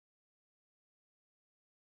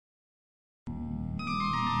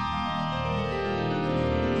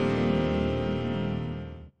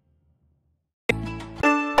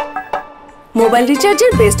Mobile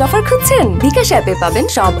রিচার্জের best offer খুঁজছেন? বিকাশ অ্যাপে পাবেন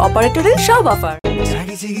সব অপারেটরের সব অফার।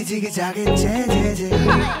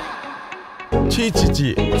 ছি ছি ছি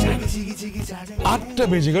 8টা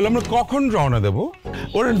বেজে গেল, আমরা কখন রওনা দেবো?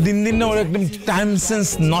 ওরা দিন দিন না ওরা একদম টাইম সেন্স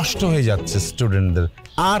নষ্ট হয়ে যাচ্ছে স্টুডেন্টদের।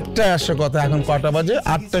 8টায় আসার কথা, এখন কটা বাজে?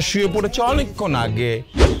 8টা শুয়ে পড়েছে অনেকক্ষণ আগে।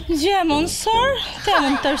 যেমন স্যার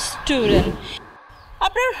তেমন তার স্টুডেন্ট।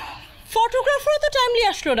 আপনার ফটোগ্রাফার তো টাইমলি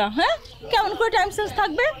আসলো না, হ্যাঁ? কেমন করে টাইম সেন্স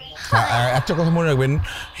থাকবে? একটা কথা মনে রাখবেন,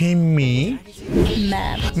 হিমি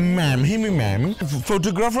ম্যাম ম্যাম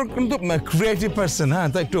ফটোগ্রাফার কিন্তু ক্রিয়েটিভ পারসন, হ্যাঁ,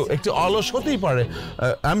 তো একটু অলস হতেই পারে।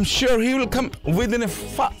 I am sure he will come within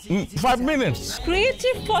 5 minutes.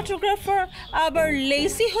 Creative photographer আবার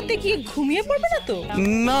লেজি হতে গিয়ে ঘুমিয়ে পড়বে না তো?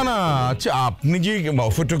 না না, আচ্ছা আপনি যে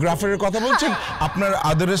ফটোগ্রাফারের কথা বলছেন, আপনার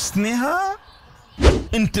আদরের স্নেহা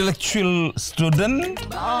ইন্টেলেকচুয়াল স্টুডেন্ট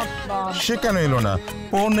সে কেন এলো না?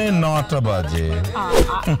 9:45 বাজে।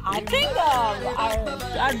 আই থিঙ্ক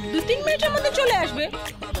আর 2-3 মিনিটের মধ্যে চলে আসবে।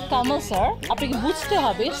 কামাল স্যার, আপনাকে বুঝতে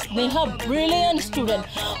হবে স্নেহা ব্রিলিয়ান্ট স্টুডেন্ট,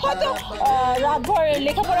 হয়তো রাতভর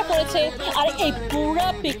লেখাপড়া করেছে, আর এই পুরো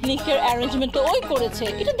পিকনিকের অ্যারেঞ্জমেন্ট তো ওই করেছে,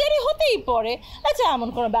 এটা দেরি হতেই পারে। আচ্ছা, এমন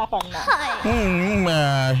কোনো ব্যাপার না।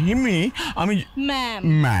 হিমি, আমি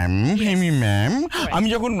হিমি ম্যাম, আমি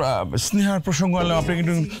যখন স্নেহার প্রসঙ্গ আনলাম আপনি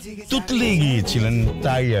কিন্তু তুতলে গিয়েছিলেন,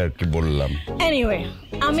 তাই আর কি বললাম। এনিওয়ে,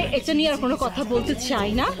 আমি এটা নিয়ে আর কোনো কথা বলতে চাই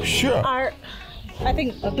না। আর আই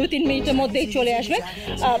থিঙ্ক 2-3 মিনিটের মধ্যেই চলে আসবে।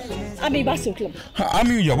 আমি বাসে উঠলাম।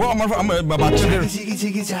 আমিও যাবো, আমার বাচ্চাদের।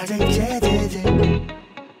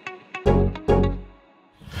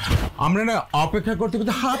 আমরা না অপেক্ষা করতে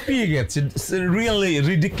করতে হাঁপিয়ে গেছে, really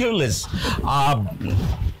ridiculous. Good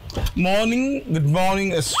morning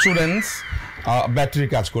students. Battery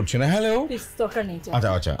কাজ করছে না। হ্যালো, আচ্ছা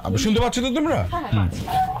আচ্ছা, শুনতে পাচ্ছ তো তোমরা?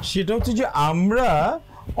 সেটা হচ্ছে যে আমরা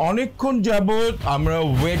অনেকক্ষণ যাবত আমরা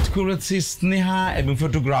ওয়েট করেছি স্নেহা এবং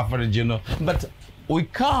ফটোগ্রাফারের জন্য, but we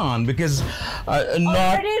can't because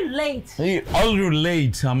already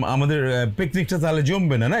late. আমাদের পিকনিকটা তাহলে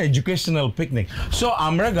জমবে না, এডুকেশনাল পিকনিক। সো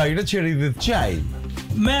আমরা গাড়িটা ছেড়ে দিতে চাই।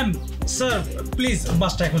 ম্যাম, স্যার প্লিজ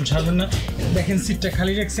বাসটা এখন ছাড়বেন না, দেখেন সিটটা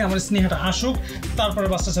খালি রাখছি, আমার স্নেহাটা আসুক তারপরে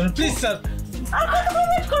বাসটা ছাড়বেন please sir.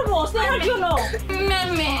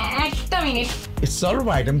 It's all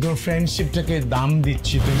right, আমি তোমার ফ্রেন্ডশিপটাকে দাম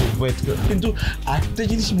দিচ্ছি, তুমি ওয়েট করো। কিন্তু একটা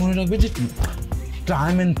জিনিস মনে রাখবে যে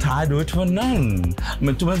time and Tide wait for none.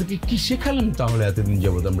 তোমাদেরকে কি শেখালাম তাহলে এতদিন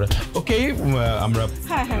যাবত আমরা? ওকে, আমরা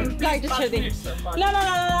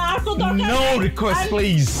নো রিকোয়েস্ট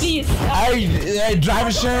প্লিজ। এই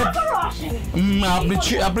ড্রাইভার সাহেব,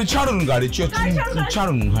 আপনি ছাড়ুন গাড়ি,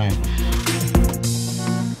 ছাড়ুন। হ্যাঁ,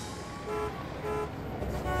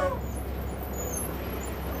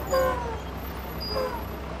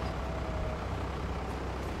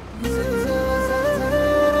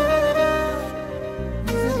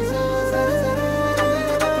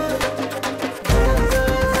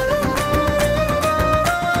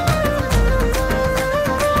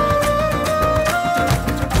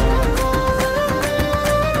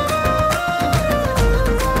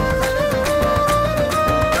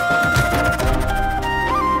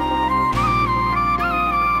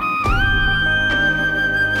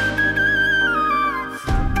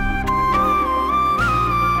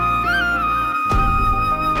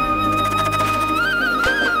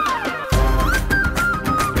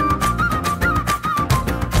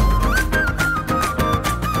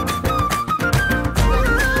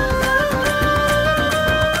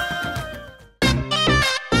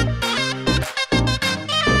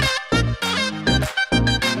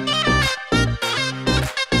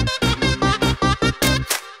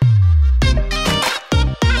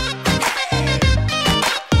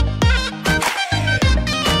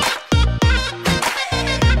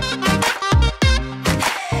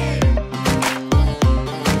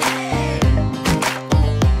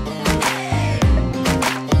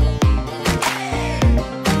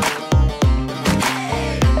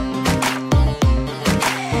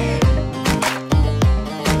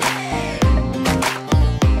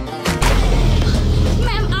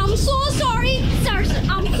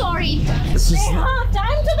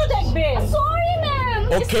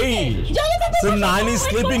 okay. So Nine is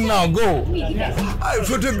sleeping now. Go.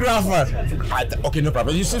 Photographer. Okay, no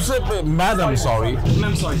problem. You should say, madam, sorry.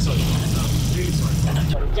 Ma'am, sorry. Really sorry.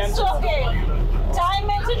 It's okay. Time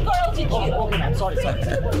mentioned karo uchit. Okay, ma'am. Sorry.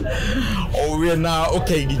 Oh, we are now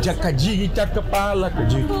okay. Jakaji kepala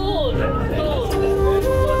kaji. Cool.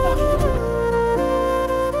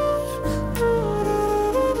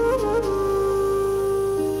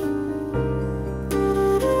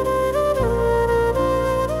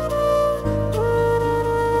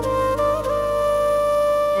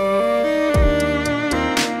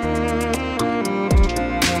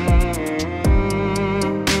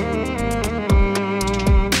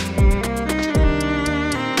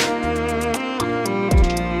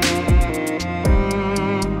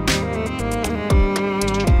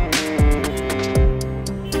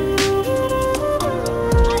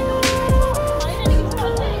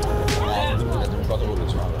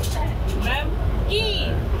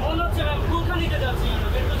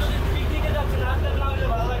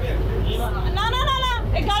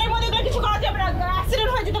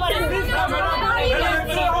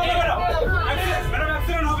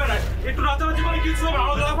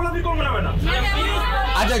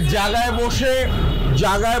 আচ্ছা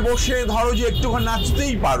জায়গায় বসে ধরো যে একটুখানি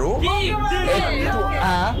নাচতেই পারো,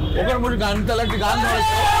 হ্যাঁ ওখানে বসে গান, তাহলে একটা গান ধরে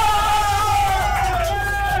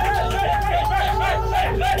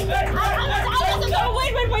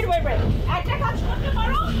একটা কাজ করতে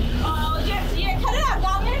পারো, যে এখানে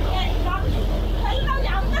গানের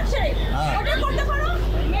ওটা করতে পারো,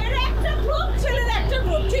 মেয়ের একটা গ্রুপ ছেলের একটা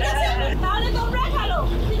গ্রুপ, ঠিক আছে? তাহলে তোমরা খেলো,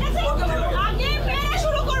 ঠিক আছে? আগে মেয়েরা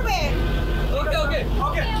শুরু করবে। ওকে ওকে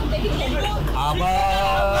ওকে।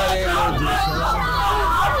 আবার আপনি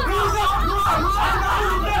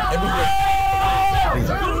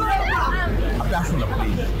আসুন না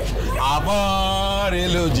প্লিজ। আবার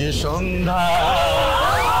এলো যে সন্ধ্যা।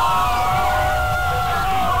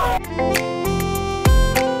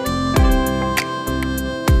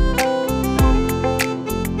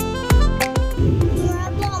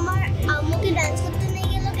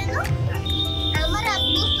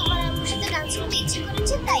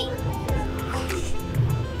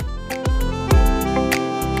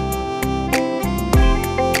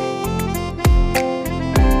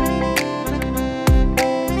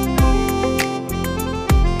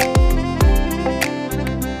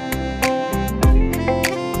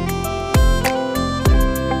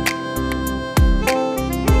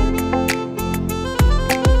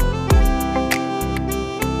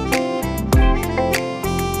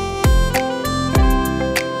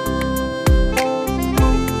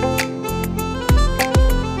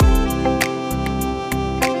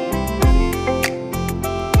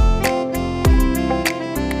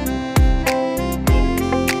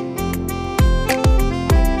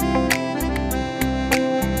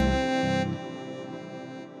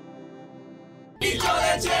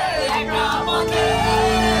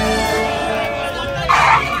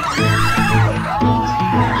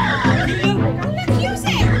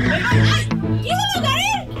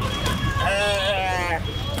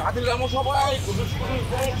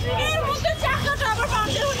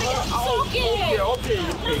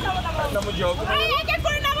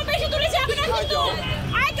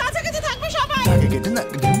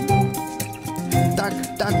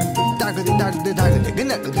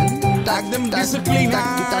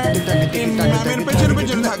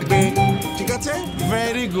 ঠিক আছে,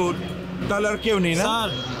 ভেরি গুড। তাহলে আর কেউ নেই না?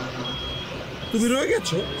 তুমি রয়ে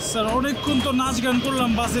গেছো স্যার। অনেকক্ষণ তো নাচ গান করলাম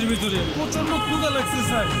বাসের ভিতরে, প্রচন্ড ক্ষুধা লাগছে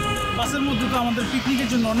স্যার। বাসের মধ্যে তো আমাদের পিকনিকের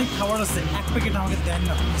জন্য অনেক খাবার আছে, এক প্যাকেট আমাকে দেন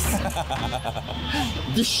না প্লিজ।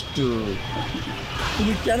 দুষ্টু,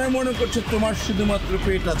 তুমি কেন মনে করছো তোমার শুধুমাত্র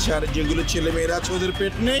পেট আছে আর যেগুলো ছেলে মেয়েরা আছে ওদের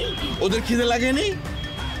পেট নেই, ওদের খিদে লাগেনি?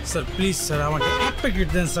 স্যার প্লিজ স্যার আমাকে এক প্যাকেট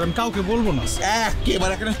দেন স্যার, আমি কাউকে বলবো না।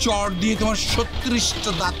 একেবারে এখানে চট দিয়ে তোমার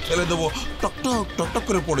 36টা দাঁত ফেলে দেবো, টকটক টকটক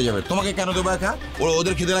করে পড়ে যাবে। তোমাকে কেন দেবো একা?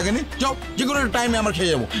 ওদের খিদে লাগেনি? যাও, যে কোনো টাইমে আমরা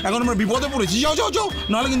খেয়ে যাবো। এখন আমরা বিপদে পড়েছি, যাও যাও যাও,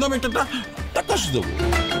 নাহলে কিন্তু আমি একটা টাকা দেবো।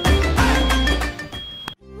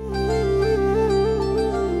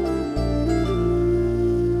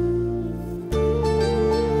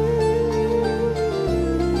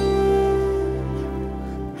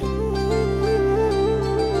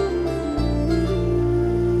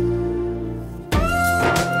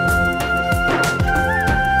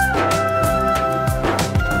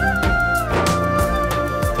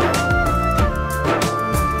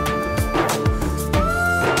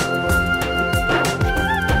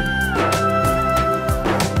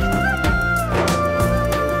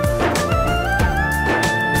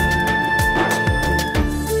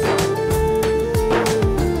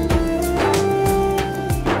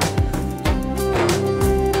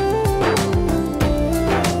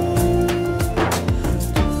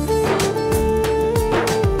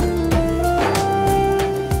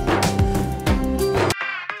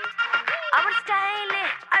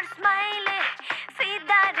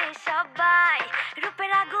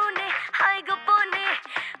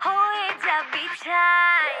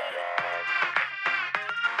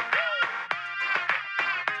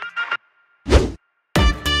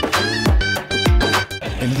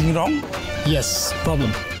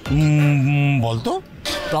 বলতো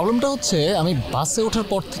প্রবলেমটা হচ্ছে আমি বাসে ওঠার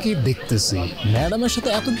পর থেকেই দেখতেছি ম্যাডামের সাথে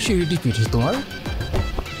এত কিছু ইটি পিটিস। তোমার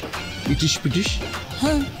পিটিস পিটিস?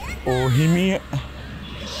 হ্যাঁ। ও হিমি,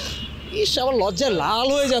 ইস আমার লজ্জায় লাল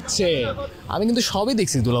হয়ে যাচ্ছে। আমি কিন্তু সবই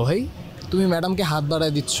দেখছি দুলা ভাই। তুমি ম্যাডামকে হাত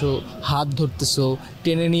বাড়ায় দিচ্ছ, হাত ধরতেছো,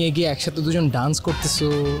 টেনে নিয়ে গিয়ে একসাথে দুজন ডান্স করতেছো।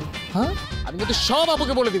 হ্যাঁ, আমি কিন্তু সব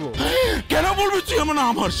আপুকে বলে দিব। কেন বলবি তুই? আমার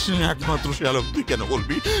একমাত্র শ্যালক, তুই কেন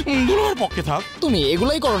বলবি? দুলাভাইয়ের পক্ষে থাক। তুমি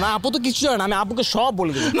এগুলাই করো না, আপু তো কিছু জানে না, আমি আপুকে সব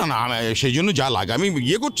বলে দেবো। না না, সেই জন্য যা লাগে আমি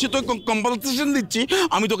ইয়ে করছি, তো কম্পালসেশন দিচ্ছি,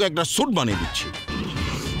 আমি তোকে একটা স্যুট বানিয়ে দিচ্ছি।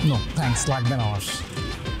 নো থ্যাঙ্কস, লাগবে না আমার।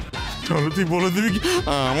 তাহলে তুই বলে দিবি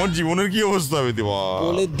আমার জীবনের কি অবস্থা হবে?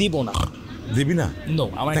 বলে দিব না। দিবি না? নো,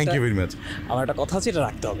 আমার থ্যাংক ইউ ভেরি মাচ। আমার একটা কথা আছে, এটা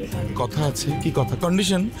রাখতে হবে। কথা আছে? কি কথা?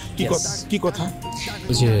 কন্ডিশন? কি কথা? কি কথা?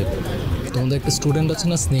 ওই যে তোমাদের একটা স্টুডেন্ট আছে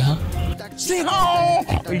না, স্নেহা?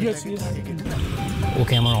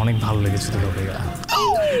 ওকে আমার অনেক ভালো লেগেছে। তো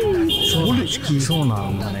শোনো না,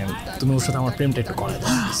 মানে তুমি ওর সাথে আমার প্রেমটা একটু করে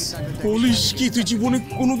দাও। বলিস কি? তুই জীবনে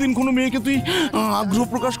কোনোদিন কোনো মেয়েকে তুই আগ্রহ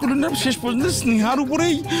প্রকাশ করলি না, শেষ পর্যন্ত স্নেহার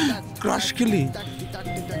উপরেই ক্রাশ খেলি?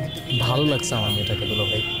 ভালো লাগছে আমার মেয়েটাকে দুলা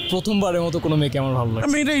ভাই, প্রথমবারের মতো কোনো মেয়েকে আমার ভালো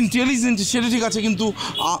লাগছে। মেয়েটা ইন্টেলিজেন্ট, সেটা ঠিক আছে, কিন্তু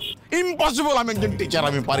ইম্পসিবল। আমি একজন টিচার,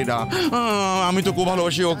 আমি পারি না। আমি তো খুব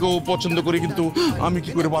ভালোবাসি, ওকেও পছন্দ করি, কিন্তু আমি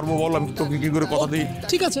কি করে পারবো বল? আমি তোকে কি করে কথা দিই?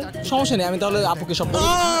 ঠিক আছে, সমস্যা নেই, আমি তাহলে আপুকে সব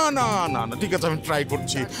না না না, ঠিক আছে, আমি ট্রাই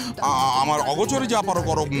করছি। আমার অগোচরে যা পারো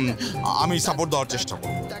করো, আমি সাপোর্ট দেওয়ার চেষ্টা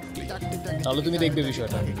করবো। তাহলে তুমি দেখবে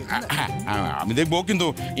বিষয়টা? হ্যাঁ, আমি দেখবো, কিন্তু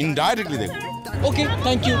ইনডাইরেক্টলি দেখবো। ওকে,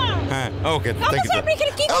 থ্যাংক ইউ। হ্যাঁ, ওকে, থ্যাংক ইউ। আপনি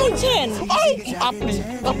এখানে কি করছেন?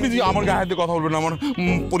 আপনি যে আমার গায়ে হাতে কথা বলবেন, আমার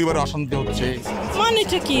পরিবারে অশান্তি হচ্ছে।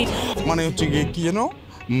 মানেটা কি? মানে হচ্ছে কি যেন,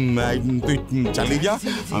 তুই চালিয়ে যা,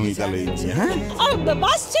 আমি তাহলে। হ্যাঁ,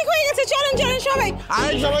 বাস ঠিক হয়ে গেছে, চলেন চলেন সবাই।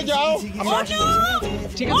 সবাই যাও।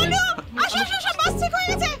 ঠিক আছে, বাস ঠিক হয়ে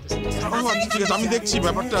গেছে। ঠিক আছে, আমি দেখছি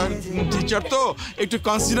ব্যাপারটা। টিচার তো একটু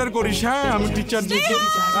কনসিডার করিস। হ্যাঁ, আমি টিচার দেখছি।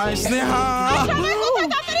 স্নেহা,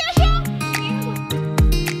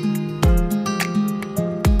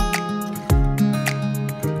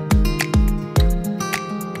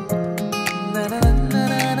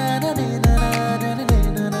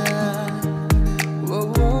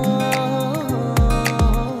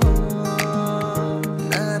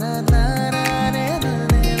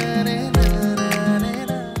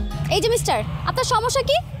 এই যে মিস্টার, আপনার সমস্যা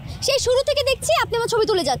কি? সেই শুরু থেকে দেখছি আপনি আমার ছবি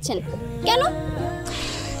তুলে যাচ্ছেন কেন?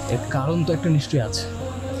 এর কারণ তো একটা নিশ্চয়ই আছে।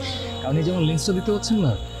 কারণ এই যেমন লেন্সটা দিতে হচ্ছেন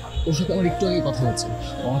না, ওর সাথে আমার একটু আগে কথা হয়েছে।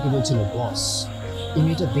 আমাকে বলছিল, বস এই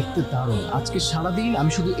মেয়েটা দেখতে দারুণ, আজকে সারাদিন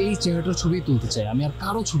আমি শুধু এই চেহারাটার ছবি তুলতে চাই, আমি আর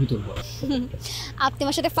কারো ছবি তুলবো। আপনি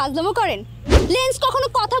আমার সাথে ফাজলামো করেন? লেন্স কখনো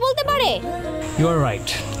কথা বলতে পারে? ইউ আর রাইট,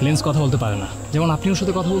 লেন্স কথা বলতে পারে না। যেমন আপনি ওর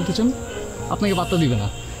সাথে কথা বলতে চান, আপনাকে পাত্তা দিবে না,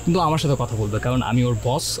 কিন্তু আমার সাথে কথা বলবে, কারণ আমি ওর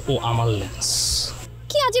বস, ও আমার লেন্স।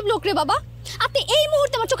 কি আজীব লোক রে বাবা, আপনি এই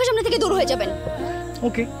মুহূর্তে আমার চোখের সামনে থেকে দূর হয়ে যাবেন।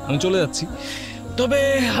 ওকে, আমি চলে যাচ্ছি। তবে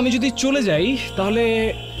আমি যদি চলে যাই তাহলে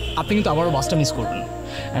আপনি কিন্তু আবারও বাসটা মিস করবেন,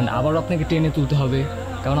 অ্যান্ড আবারও আপনাকে ট্রেনে তুলতে হবে,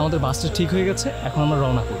 কারণ আমাদের বাসটা ঠিক হয়ে গেছে, এখন আমরা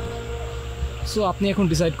রওনা করব। সো আপনি এখন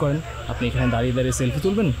ডিসাইড করেন, আপনি এখানে দাঁড়িয়ে দাঁড়িয়ে সেলফি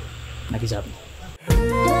তুলবেন নাকি যাবেন।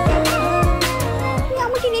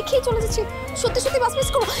 আমাকে রেখেই চলে যাচ্ছে, সত্যি সত্যি বাস মিস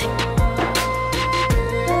করবো।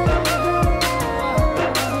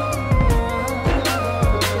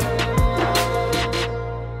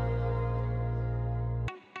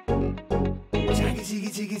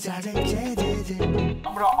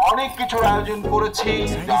 আমরা অনেক কিছুর আয়োজন করেছি।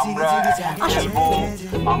 আমরা খেলবো,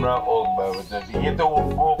 আমরা ইয়েতে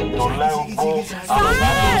উঠবো, দোলনায় উঠবো।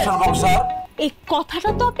 স্যার, এই কথাটা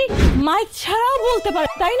তো আপনি মাইক ছাড়াও বলতে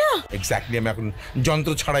পারেন, তাই না? এক্স্যাক্টলি, আমি এখন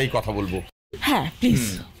যন্ত্র ছাড়াই কথা বলবো। হ্যাঁ, প্লিজ।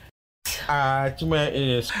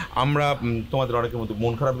 আমরা তোমাদের অনেকের মধ্যে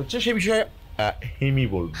মন খারাপ হচ্ছে, সে বিষয়ে হিমি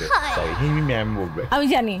বলবে, হিমি ম্যাম বলবে। আমি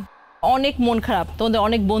জানি অনেক মন খারাপ, তোমাদের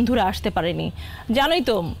অনেক বন্ধুরা আসতে পারেনি, জানোই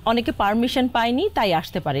তো, অনেকে পারমিশন পায়নি তাই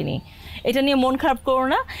আসতে পারেনি। এটা নিয়ে মন খারাপ করো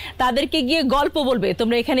না, তাদেরকে গিয়ে গল্প বলবে,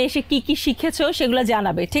 তোমরা এখানে এসে কি কি শিখেছো সেগুলো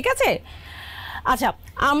জানাবে, ঠিক আছে? আচ্ছা,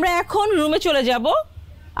 আমরা এখন রুমে চলে যাব,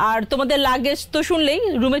 আর তোমাদের লাগেজ তো শুনলেই,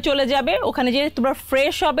 রুমে চলে যাবে, ওখানে যে তোমরা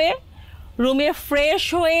ফ্রেশ হবে, রুমে ফ্রেশ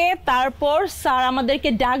হয়ে তারপর স্যার আমাদেরকে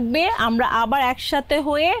ডাকবে, আমরা আবার একসাথে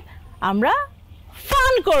হয়ে আমরা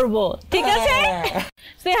ফান করব, ঠিক আছে?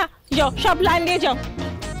 স্নেহা, যাও, সব লাইন দিয়ে যাও,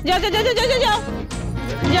 যাও যাও যাও যাও যাও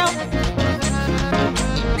যাও।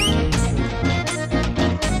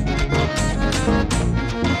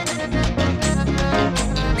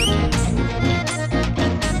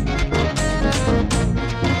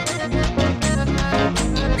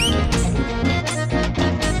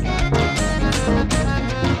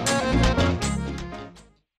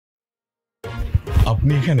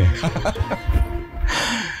 আপনি এখানে?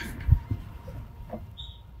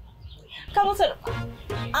 কামল স্যার,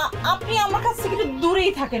 আপনি আমার কাছ থেকে একটু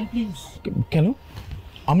দূরেই থাকেন প্লিজ। কেন?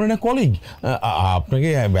 আমরা না কলিগ? আপনাকে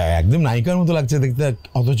একদম নায়িকার মতো লাগছে দেখতে,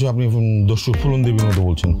 অথচ আপনি দস্যু ফুলন দেবীর মতো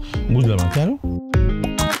বলছেন, বুঝলাম না কেন?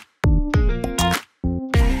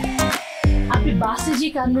 আপনি বাসে যে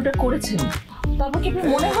কাণ্ডটা করেছেন, তারপর কি আপনার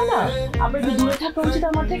মনে হয় না আপনার একটু দূরে থাকা উচিত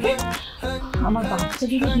আমার থেকে? আমার বাচ্চা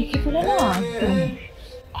যদি দেখে ফেলে না।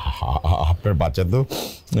 আপনার বাচ্চা তো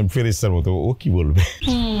ফেরেশতার মতো, ও কি বলবে?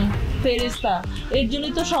 ফেরেশতা, এর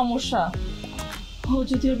জন্যই তো সমস্যা। ও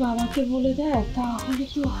যদি ওর বাবাকে বলে দেয় তাহলে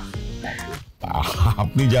তো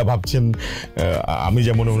আপনি যা ভাবছেন, আমি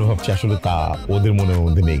যা মনে মনে ভাবছি, আসলে তা ওদের মনের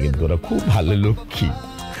মধ্যে নেই। কিন্তু ওরা খুব ভালো লক্ষ্মী।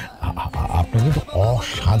 আপনাকে তো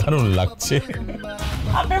অসাধারণ লাগছে।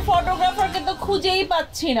 আপনার ফটোগ্রাফারকে তো খুঁজেই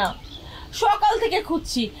পাচ্ছি না, সকাল থেকে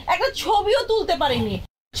খুঁজছি, একটা ছবিও তুলতে পারিনি।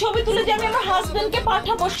 ছবি তুলে যে আমি আমার হাজবেন্ডকে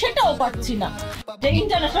পাঠাবো সেটাও পাচ্ছি না। যে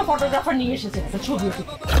ইন্টারন্যাশনাল ফটোগ্রাফার নিয়ে এসেছেন একটা ছবি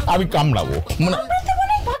তুলতে। আমি কামড়াবো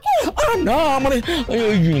না, মানে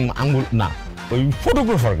আঙ্গুল না, ওই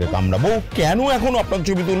ফটোগ্রাফারকে কামড়াবো কেন? এখনো আপনার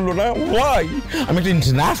ছবি তুললো না, ওয়াই? আমি একটা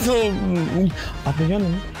ইন্টারন্যাশনাল, আপনি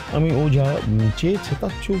জানেন আমি ও যা চেয়েছে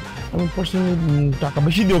তার চেয়ে আমি পার্সোনালি টাকা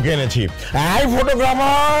বেশি দিয়ে ওকে এনেছি। এই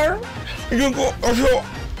ফটোগ্রাফার,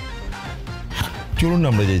 চলুন না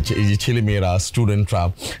আমরা এই যে ছেলে মেয়েরা, স্টুডেন্টরা,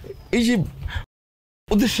 এই যে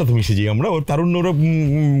ওদের সাথে মিশে যাই আমরা। ওর তারুণ্য, ওরা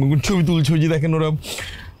ছবি তুলছে, যে দেখেন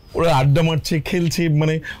ওরা আড্ডা মারছে, খেলছে,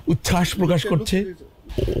 মানে উচ্ছ্বাস প্রকাশ করছে,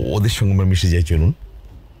 ওদের সঙ্গে আমরা মিশে যাই। চলুন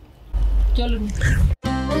চলুন।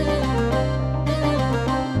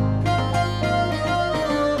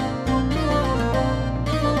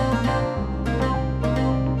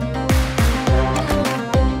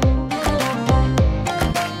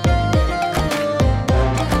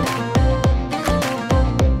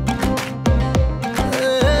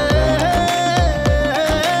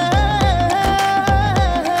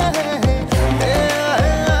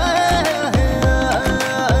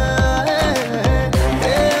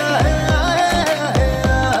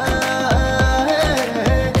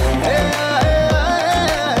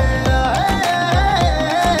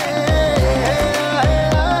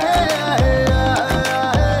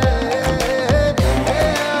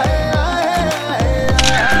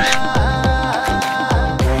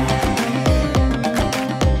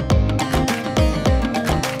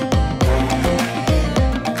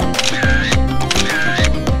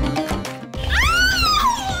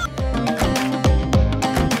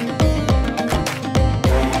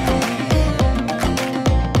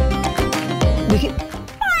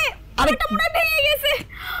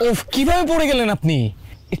 কিভাবে পড়ে গেলেন আপনি?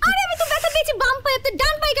 আরে আমি তো ব্যথা পেয়েছি বাম পায়ে, আপনি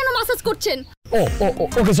ডান পায়ে কেন মাসাজ করছেন?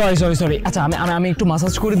 ওকে, সরি। আচ্ছা আমি একটু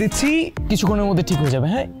মাসাজ করে দিচ্ছি, কিছুক্ষণের মধ্যে ঠিক হয়ে যাবে।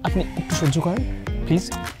 হ্যাঁ, আপনি একটু সহ্য করেন প্লিজ।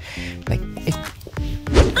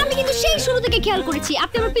 আমি কিন্তু সেই শুরু থেকে খেয়াল করেছি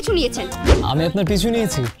আপনি আমার পিছু নিয়েছেন। আমি আপনার পিছু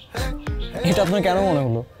নিয়েছি? এটা আপনার কেন মনে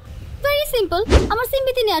হলো? ভেরি সিম্পল, আমার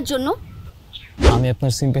সিম্পথি নেওয়ার জন্য। আমি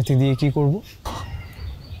আপনার সিম্প্যাথি দিয়ে কি করব?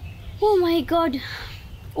 ও মাই গড,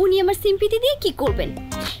 উনি আমার সিম্পথি দিয়ে কি করবেন?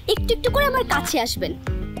 একটু একটু করে আমার কাছে আসবেন।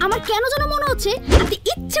 আমার কেন যেন মনে হচ্ছে আপনি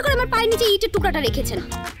ইচ্ছে করে আমার পায়ের নিচে ইটের টুকরাটা রেখেছেন।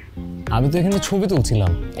 আমি তো এখানে ছবি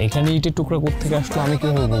তুলছিলাম, এখানে ইটের টুকরা কোত্থেকে আসলো আমি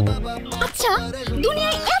কিভাবে বলবো? আচ্ছা,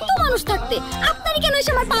 দুনিয়ায় এত মানুষ থাকতে আপনারই কেন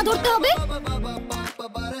এসে আমার পা ধরতে হবে?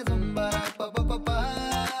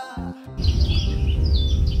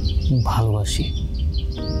 ভালোবাসি।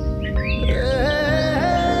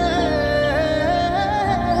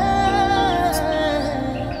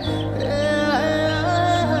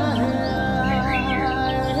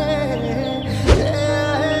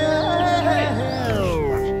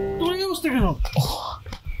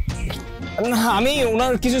 আমি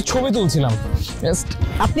ওনার কিছু ছবি তুলছিলাম,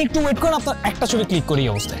 আপনি একটু ওয়েট করেন, আপনার একটা ছবি ক্লিক করি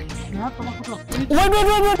অবস্থায়।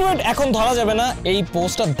 ওয়েট, এখন ধরা যাবে না। এই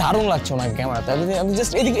পোস্টটা দারুণ লাগছে ওনার ক্যামেরাতে। আমি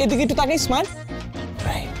জাস্ট এদিকে একটু তাকাই, স্মাইল।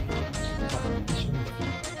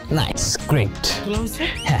 Nice, great.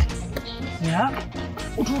 হ্যাঁ,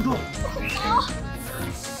 উঠো।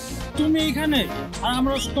 তুমি এখানে, আর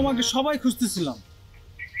আমরা তোমাকে সবাই খুঁজতেছিলাম।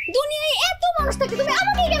 দুনিয়ায় এত মানুষ থাকে, তুমি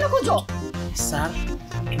আমাকেই কেন খুঁজো? স্যার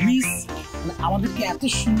মিস, আমাদেরকে এত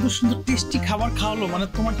সুন্দর সুন্দর টেস্টি খাবার খাওয়ালো, মানে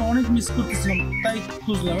তোমাকে অনেক মিস করতেছিলাম, তাই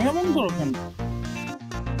খুঁজলাম। এমন করো কেন?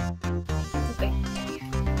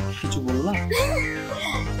 কিছু বললাম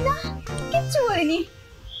না, কিচ্ছু বলিনি।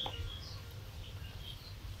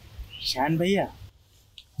 শান ভাইয়া।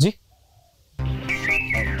 জি?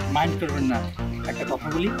 মাইন্ড করবেন না, একটা কথা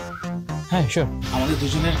বলি? হ্যাঁ শিওর। আমাদের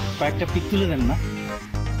দুজনের কয়েকটা পিক তুলে দেন না?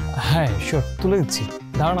 হ্যাঁ শিওর, তুলে দিচ্ছি,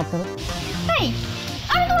 দাঁড়ান আপনারা। এই,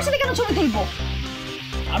 আমি তোমার সাথে কেন ছবি তুলবো?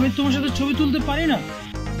 আমি তোমার সাথে ছবি তুলতে পারি না।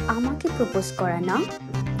 আমাকে প্রপোজ করা না,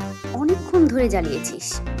 অনেকক্ষণ ধরে জ্বালিয়েছিস,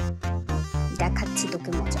 দেখাচ্ছি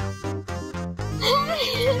তোকে মজা।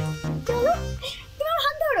 চলো, তোমার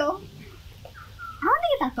হাত ধরো, আমার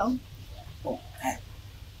দিকে তাকাও। হ্যাঁ।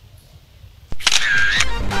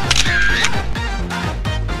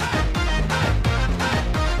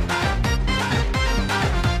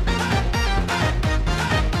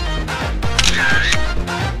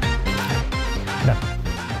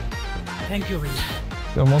 থ্যাংক ইউ ভাইয়া।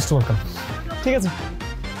 You R most welcome. ঠিক আছে,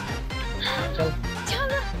 চলো।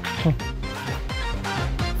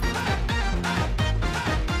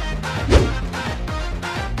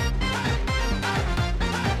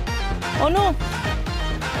 অনু,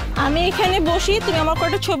 আমি এখানে বসি, তুমি আমার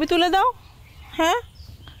কয়েকটা ছবি তুলে দাও। হ্যাঁ,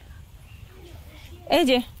 এই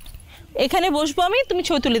যে এখানে বসবো আমি, তুমি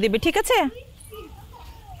ছবি তুলে দিবে, ঠিক আছে?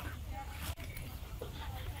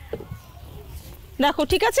 দেখো,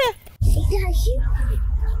 ঠিক আছে?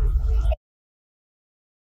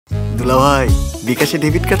 দুলা ভাই, বিকাশে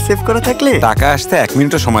ডেবিট কার্ড সেভ করা থাকলে টাকা আসতে 1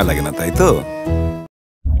 মিনিটও সময় লাগে না, তাই তো?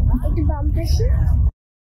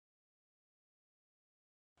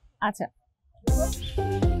 আচ্ছা,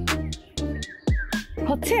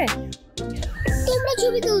 হচ্ছে। তোমরা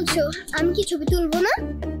ছবি তুলছো, আমি কি ছবি তুলবো না?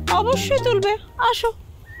 অবশ্যই তুলবে, আসো।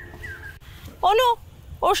 অনু,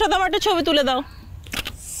 ওর সাথে আমার একটা ছবি তুলে দাও।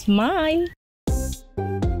 স্মাইল।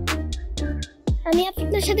 আমি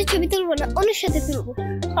আপনার সাথে ছবি তুলবো না, ওনার সাথে তুলবো।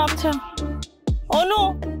 আচ্ছা। অনু,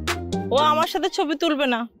 ও আমার সাথে ছবি তুলবে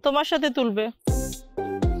না, তোমার সাথে তুলবে।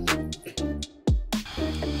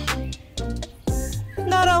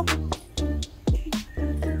 দাঁড়াও।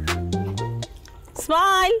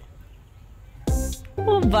 স্মাইল।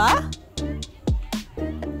 ও বাহ,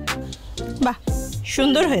 বাহ,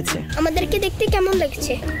 সুন্দর হয়েছে। আমাদেরকে দেখতে কেমন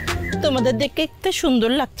লাগছে? তোমাদের দেখতে সুন্দর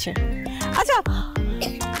লাগছে। আচ্ছা,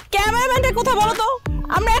 ক্যামেরাম্যানটা কোথায় বলো তো?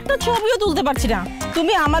 আমরা একটা ছবিও তুলতে পারছি না।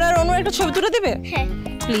 তুমি আমার আর অনুর একটা ছবি তুলে দেবে? হ্যাঁ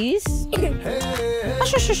প্লিজ।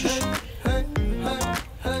 আসো আসো আসো,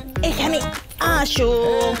 এখানে আসো।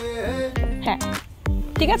 হ্যাঁ,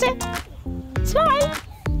 ঠিক আছে। স্মাইল।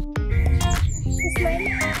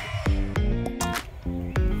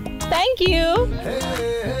 Thank you.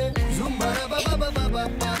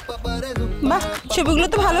 বাহ, ছবিগুলো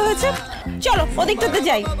তো ভালো হয়েছে। চলো ওদিকটাতে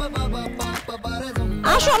যাই।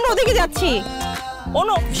 আসো, আমরা ওদিকে যাচ্ছি।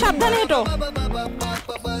 অনু, সাবধানে হেঁটো।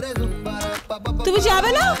 তুমি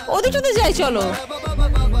যাবে না? ওদিকটাতে যাই, চলো।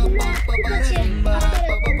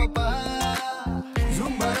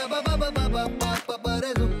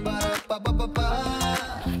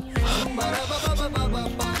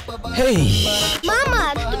 মামা,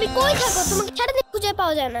 তুমি কই থাকো? তোমাকে সারাদিন খুঁজে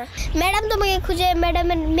পাওয়া যায় না। ম্যাডাম তোমাকে খুঁজে,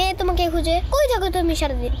 ম্যাডামের মেয়ে তোমাকে খুঁজে। কই থাকো তুমি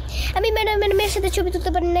সারাদিন? আমি ম্যাডামের মেয়ের সাথে ছবি তুলতে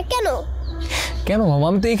পারি না কেন? কেন মামা,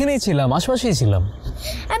 আমি তো এখানেই ছিলাম, আশেপাশেই ছিলাম।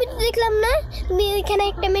 আমি তো দেখলাম না তুমি এখানে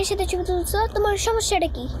একটা মেয়ের সাথে ছবি তুলছো। তোমার সমস্যাটা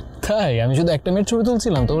কি? তাই আমি শুধু একটা মেয়ের ছবি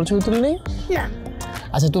তুলছিলাম, তোমার ছবি তুলিনি? না।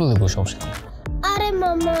 আচ্ছা, তুলে দেবো, সমস্যা। আরে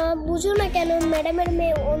মামা, বুঝো না কেন? ম্যাডামের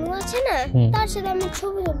মেয়ে অনু আছে না, তার সাথে আমি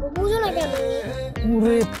ছবি তুলবো, বুঝো না কেন?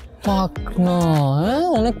 ওরে পাকনা, হ্যাঁ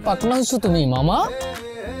অনেক পাকনা হচ্ছ তুমি মামা।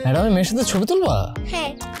 ম্যাডামের মেয়ের সাথে ছবি তুলবা?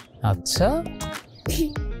 হ্যাঁ। আচ্ছা,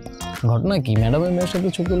 ঘটনা কি? ম্যাডামের মেয়ের সাথে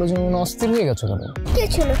ছবি তোলার জন্য অস্থির হয়ে গেছো কেন?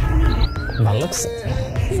 কিছু না। ভালো লাগছে?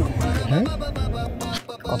 হ্যাঁ,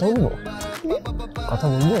 কথা বলবো? কথা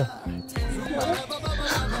বলবো?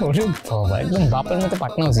 ওরে বাবা, একদম বাপের মতো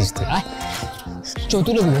পাকনা হচ্ছিস তুই। আয়, ছবি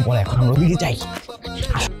তুলে দেবো পরে, এখন আমরা ওদিকে যাই।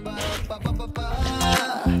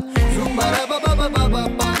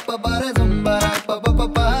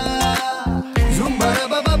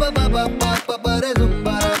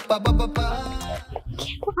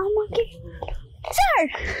 স্যার,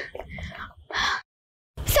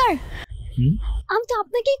 স্যার, আমি তো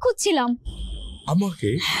আপনাকেই খুঁজছিলাম। আমাকে?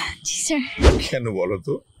 জি স্যার। কেন বলো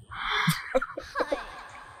তো?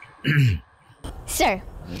 স্যার,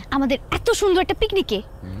 আমাদের এত সুন্দর একটা পিকনিকে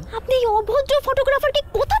আপনি এই অভদ্র ফটোগ্রাফারকে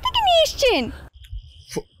কোথা থেকে নিয়ে এসেছেন?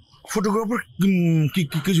 ফটোগ্রাফার কি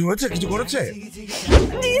কিছু হয়েছে? কিছু করেছে?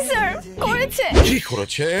 জি স্যার, করেছে। কি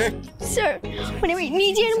করেছে? স্যার, মানে আমি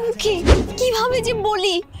নিজের মুখে কিভাবে যে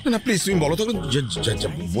বলি। না প্লিজ তুমি বলো তো,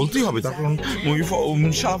 বলতেই হবে। তার কারণ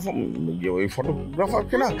ওই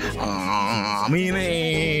ফটোগ্রাফারকে না আমি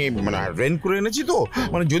মানে রেন্ট করে এনেছি তো,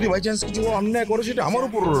 মানে যদি বাই চান্স কিছু অন্যায় করে সেটা আমার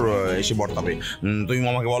উপর এসে বর্তাবে। তুমি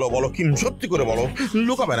আমাকে বলো, বলো কি সত্যি করে বলো,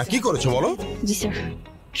 লুকাবে না। কি করেছো বলো? জি স্যার,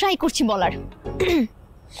 ট্রাই করছি বলার।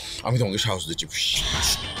 আমি তোমাকে সাহস দিচ্ছি।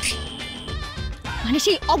 মানে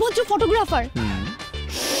সেই অভদ্র ফটোগ্রাফার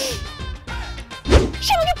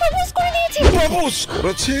সে আমাকে প্রপোজ করে দিয়েছে। প্রপোজ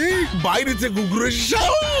করেছে? বাইরে থেকে ঘুরে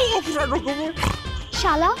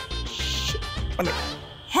শালা মানে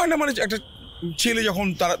হয় না, মানে একটা ছেলে যখন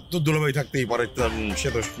তারা তো দুলাভাই থাকতেই পারে, সে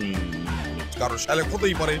তো কারো শালে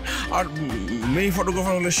হতেই পারে। আর মেয়ে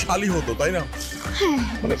ফটোগ্রাফার হলে শালি হতো, তাই না?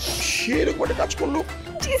 মানে সে এরকম একটা কাজ করলো।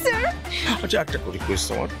 আচ্ছা, একটা রিকোয়েস্ট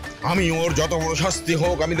আমার, আমি ওর যত বড় শাস্তি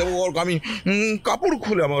হোক আমি দেবো। ওর আমি কাপড়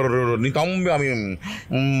খুলে আমার নিতম্বে আমি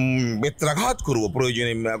বেত্রাঘাত করবো,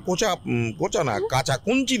 প্রয়োজনে কোচা না কাঁচা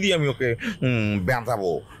কুঞ্চি দিয়ে আমি ওকে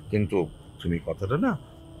বাঁধাবো। কিন্তু তুমি কথাটা না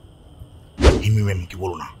হিমি ম্যামকে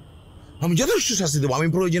বলো না, আমি যথেষ্ট শাস্তি দেবো, আমি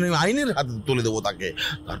প্রয়োজনে আইনের হাতে তুলে দেবো তাকে।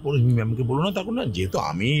 তারপরে ম্যামকে বলো না, তখন না যেহেতু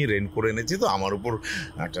আমি রেন্ট করে এনেছি তো আমার উপর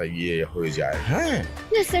একটা ইয়ে হয়ে যায়। হ্যাঁ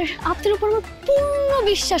না স্যার, আপনার উপর আমার পূর্ণ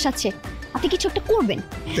বিশ্বাস আছে, আপনি কিছু একটা করবেন।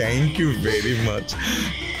 থ্যাংক ইউ ভেরি মাচ,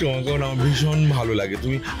 তোমাকে আমার ভীষণ ভালো লাগে।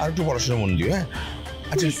 তুমি আর একটু পড়াশোনা মন দিও। হ্যাঁ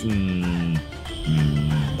আচ্ছা,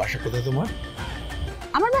 বাসা কোথায় তোমার?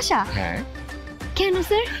 আমার বাসা? হ্যাঁ। কেন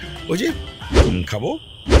স্যার? ওই যে খাবো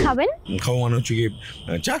মানে হচ্ছে কি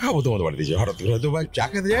চা খাবো তোমাদের বাড়িতে, যে হঠাৎ করে হয়তো চা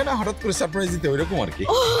খেতে যায় না, হঠাৎ করে সারপ্রাইজ দিতে, ওইরকম আর কি।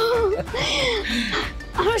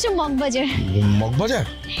 আমার সব মগবাজার। মগবাজার?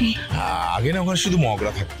 আগে না ওখানে শুধু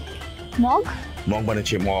মগরা থাকতো। মগ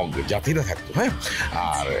বানিয়েছে, মগ জাতিরা থাকতো। হ্যাঁ,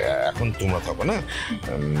 আর এখন তোমরা থাকো না।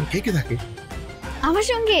 কে কে থাকে আমার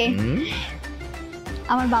সঙ্গে?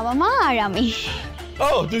 আমার বাবা মা আর আমি। ও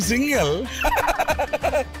তুই সিঙ্গেল?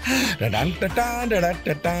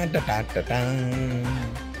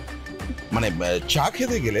 মানে চা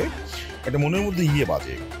খেতে গেলে একটা মনের মধ্যে ইয়ে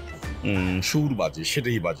বাজে, সুর বাজে,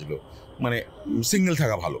 সেটাই বাজলো। মানে সিঙ্গেল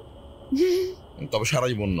থাকা ভালো, তবে সারা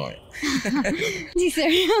জীবন নয়। জি স্যার।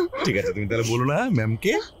 ঠিক আছে, তুমি তাহলে বলো না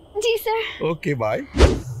ম্যামকে। জি স্যার। Okay bye.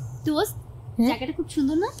 দোস্ত, জায়গাটা খুব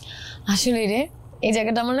সুন্দর না? আসলে রে, এই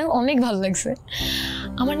জায়গাটা আমার না অনেক ভালো লাগছে।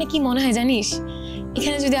 আমার না কি মনে হয় জানিস,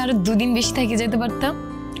 এখানে যদি আরো 2 দিন বেশি থেকে যেতে পারতাম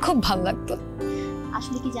খুব ভালো লাগতো।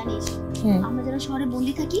 আসলে কি জানিস, আমরা যারা শহরে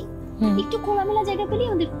বন্দি থাকি, একটু খোলামেলা জায়গা পেলে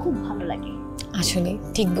আমাদের খুব ভালো লাগে। আসলে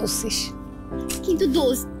ঠিক বলছিস। কিন্তু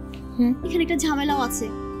দোস্ত, এখানে একটা ঝামেলাও আছে।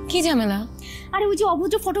 কি ঝামেলা? আরে ওই যে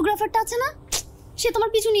অভদ্র ফটোগ্রাফারটা আছে না, সে তোমার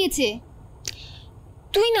পিছু নিয়েছে।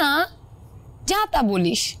 তুই না যা তা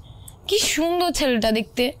বলিস, কি সুন্দর ছেলেটা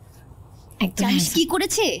দেখতে। জানিস কি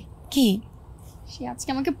করেছে? কি? সে আজকে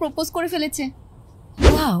আমাকে প্রপোজ করে ফেলেছে।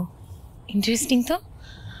 ওয়াও, ইন্টারেস্টিং তো।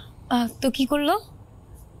 তো কি করলো?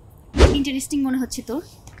 ইন্টারেস্টিং মনে হচ্ছে তোর?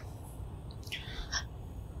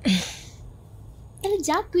 তাহলে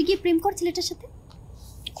যা, তুই গিয়ে প্রেম কর ছেলেটার সাথে।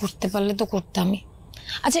 করতে পারলে তো করতামই।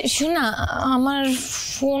 আচ্ছা শোন না, আমার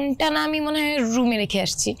ফোনটা না আমি মনে হয় রুমে রেখে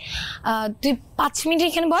আসছি। তুই 5 মিনিট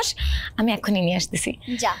এখানে বস, আমি এখনই নিয়ে আসতেছি।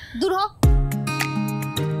 যা, দূর হ।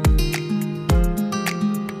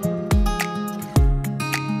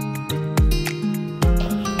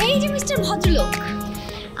 এই যে মিস্টার ভদ্রলোক,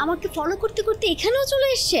 আমাকে ফলো করতে করতে এখানেও চলে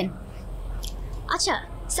এসেছেন। আচ্ছা,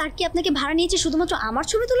 স্যার কি আপনাকে ভাড়া নিয়েছে শুধুমাত্র আমার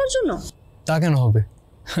ছবি তোলার জন্য? তা কেন হবে?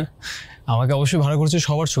 আমাকে অবশ্যই ভাড়া করেছে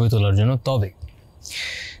সবার ছবি তোলার জন্য, তবে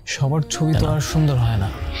সবার ছবি তো আর সুন্দর হয় না।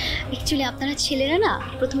 অ্যাকচুয়ালি আপনারা ছেলেরা না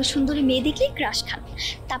প্রথমে সুন্দরী মেয়ে দেখলেই ক্রাশ খান,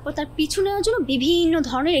 তারপর তার পিছু নেওয়ার জন্য বিভিন্ন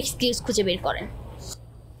ধরনের এক্সকিউজ খুঁজে বের করেন।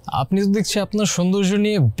 আপনি তো দেখছি আপনার সৌন্দর্য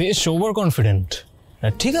নিয়ে বেশ ওভার কনফিডেন্ট।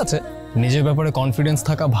 ঠিক আছে, নিজের ব্যাপারে কনফিডেন্স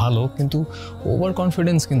থাকা ভালো, কিন্তু ওভার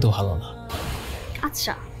কনফিডেন্স কিন্তু ভালো না।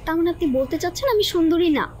 আচ্ছা, তার মানে আপনি বলতে চাচ্ছেন আমি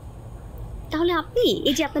সুন্দরী না? তাহলে আপনি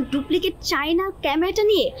এই যে আপনার ডুপ্লিকেট চায়না ক্যামেরাটা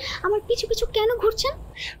নিয়ে আমার পিছু পিছু কেন ঘুরছেন?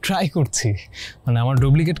 ট্রাই করছি, মানে আমার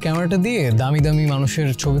ডুপ্লিকেট ক্যামেরাটা দিয়ে দামি দামি মানুষের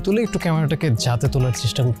ছবি তুলে একটু ক্যামেরাটাকে যাতে তোলার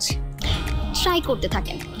চেষ্টা করছি। ট্রাই করতে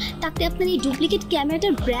থাকেন, তাতে আপনার এই ডুপ্লিকেট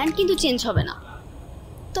ক্যামেরাটার ব্র্যান্ড কিন্তু চেঞ্জ হবে না।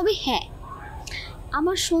 তবে হ্যাঁ,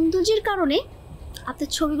 আমার সৌন্দর্যের কারণে আপনার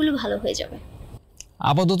ছবিগুলো ভালো হয়ে যাবে।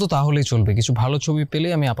 আপাতত তাহলেই চলবে, কিছু ভালো ছবি পেলে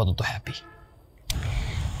আমি আপাতত হ্যাপি।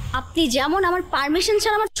 আপনি যেমন আমার পারমিশন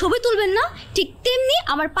ছাড়া আমার ছবি তুলবেন না, ঠিক তেমনি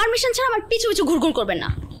আমার পারমিশন ছাড়া আমার পিছু পিছু ঘুরঘুর করবেন না।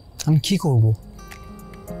 আমি কি করব?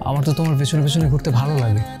 আমার তো তোমার পেছনে পেছনে ঘুরতে ভালো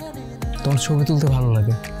লাগে, তোমার ছবি তুলতে ভালো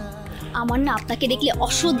লাগে। আমার না আপনাকে দেখলে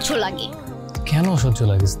অসহ্য লাগে। কেন অসহ্য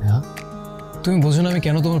লাগে স্নেহা? তুমি বোঝো না আমি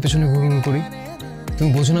কেন তোমার পেছনে ঘুরঘুর করি? তুমি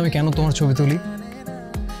বোঝো না আমি কেন তোমার ছবি তুলি?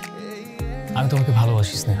 আমি তোমাকে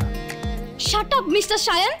ভালোবাসি Sneha. Shut up mister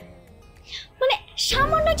Shayan. মানে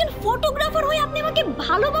সামান্য একজন ফটোগ্রাফার হয়ে আপনি আমাকে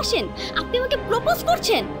ভালোবাসেন, আপনি আমাকে প্রপোজ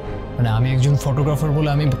করছেন? মানে আমি একজন ফটোগ্রাফার বলে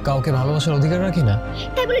আমি কাউকে ভালোবাসার অধিকার রাখি না?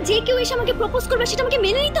 তাই বলে যে কেউ এসে আমাকে প্রপোজ করবে সেটা আমাকে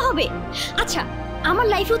মেনে নিতে হবে? আচ্ছা, আমার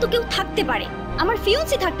লাইফেও তো কেউ থাকতে পারে, আমার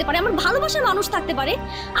ফিয়ান্সি থাকতে পারে, আমার ভালোবাসার মানুষ থাকতে পারে।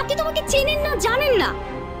 আপনি তো আমাকে চেনেন না, জানেন না।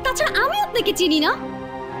 তাছাড়া আমি আপনাকে চিনি না,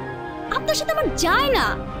 আপনার সাথে আমার যায় না।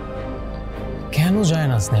 কেন যায়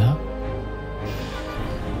না স্নেহা?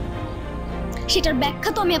 সেটার ব্যাখ্যা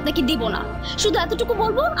তো আমি আপনাকে দিব না, শুধু এতটুকু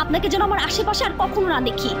বলবো আপনাকে যেন আমার আশেপাশে আর কখনো না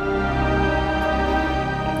দেখি।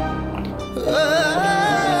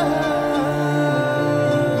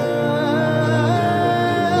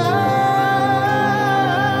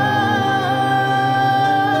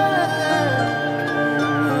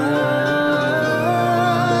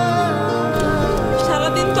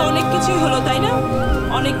 সারাদিন তো অনেক কিছুই হলো, তাই না?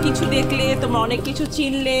 অনেক কিছু দেখলে, তোমরা অনেক কিছু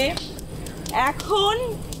চিনলে। এখন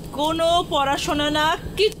কোনো পড়াশোনা না,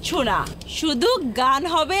 কিচ্ছু না, শুধু গান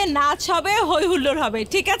হবে, নাচ হবে, হই হুল্লোড় হবে,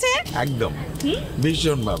 ঠিক আছে? একদম।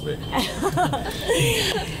 ভীষণ ভাবে।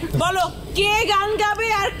 বলো কে গান গাবে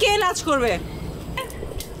আর কে নাচ করবে?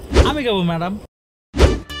 আমি গাবো ম্যাডাম,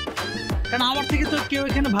 কারণ আমার থেকে তো কেউ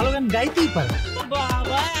এখানে ভালো গান গাইতেই পারে।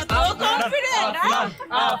 বাবা এত কনফিডেন্ট।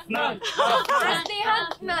 স্নেহা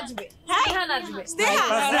নাচবে, স্নেহা নাচবে। স্নেহা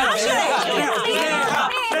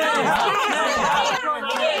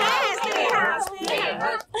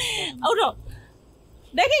ওঠো,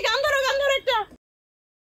 দেখি গান ধরো একটা।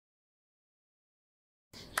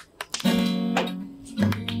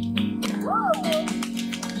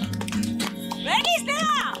 রেডি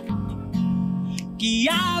স্নেহা? কি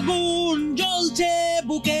আগুন জ্বলছে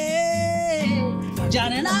বুকে,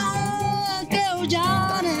 জানে না কেউ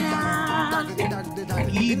জানে না,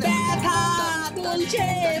 কি ব্যথা চলছে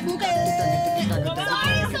বুকে।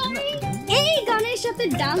 এই গানের সাথে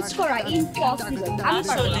ডান্স করা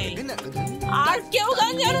ইম্পসিবল। আর কেউ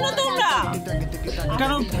গান জানো না তোমরা?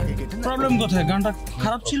 কারণ প্রবলেম কোথায়? গানটা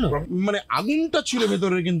খারাপ ছিল, মানে আগুনটা ছিল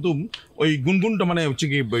ভেতরে, কিন্তু ওই গুনগুনটা মানে হচ্ছে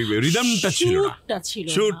কি রিদমটা ছিল না,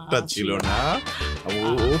 সুরটা ছিল না।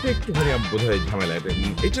 ওটা একটুখানি বোধহয় ঝামেলা।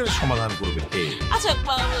 এটার সমাধান করবে কে? আচ্ছা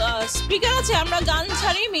স্পিকার আছে, আমরা গান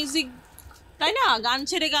ছাড়ি মিউজিক, তাই না? গান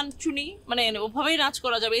ছেড়ে গান শুনি, মানে ওভাবেই নাচ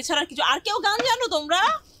করা যাবে। এছাড়া কিছু আর কেউ গান জানো তোমরা?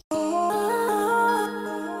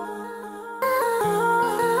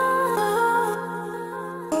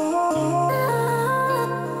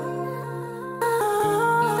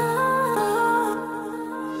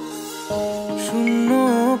 শূন্য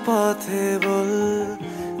পথে বল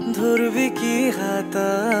ধরবি কি হাত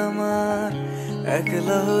আমার,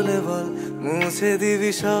 একলা হলে বল মুছে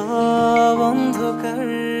দিবি সব অন্ধকার।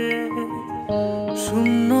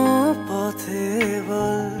 শূন্য পথে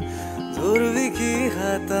বল ধরবি কি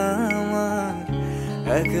হাত আমার,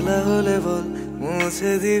 একলা হলে বল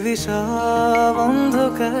মুছে দিবি সব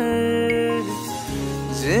অন্ধকার।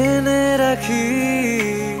 জেনে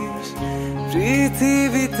রাখিস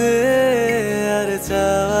পৃথিবীতে আর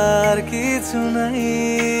চাওয়ার কিছু নাই,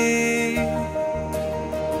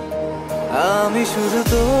 আমি শুধু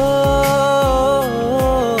তোর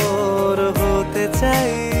হতে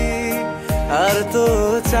চাই, আর তো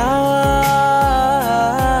চাওয়া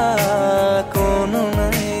কোনো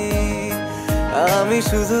নাই। আমি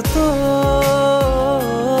শুধু তোর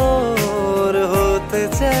হতে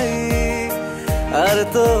চাই, আর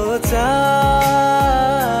তো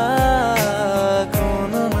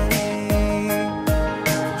কোনো নাই।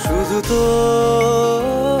 শুধু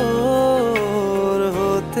তোর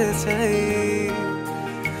হতে চাই,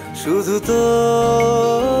 শুধু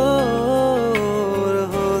তোর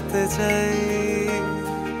হতে চাই।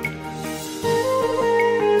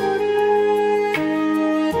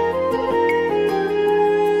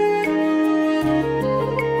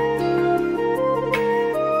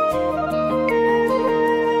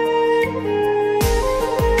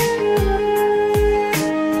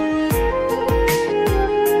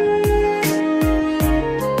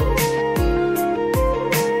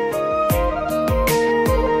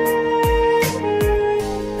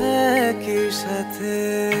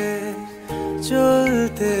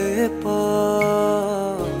 চলতে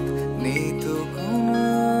পথ নেই তো কোনো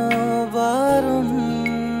বারণ,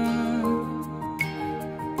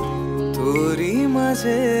 তোরই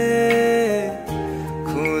মাঝে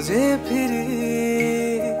খুঁজে ফিরি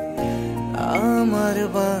আমার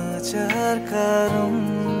বাঁচার কারণ।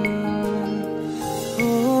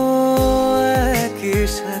 ও একই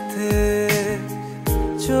সাথে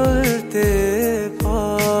চলতে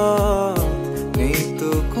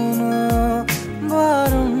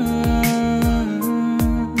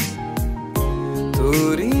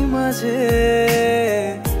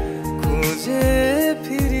খুঁজে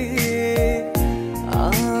ফিরি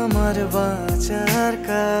আমার বাঁচার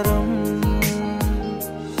কারণ।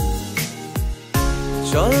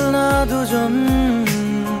 চল না দুজন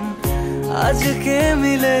আজকে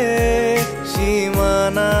মিলে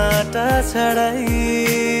সীমানাটা ছাড়াই,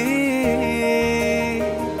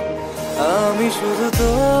 আমি শুধু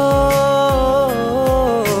তোর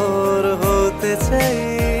হতে চাই,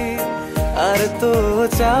 আর তো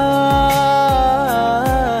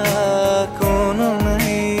কোনো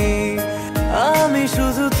নাই। আমি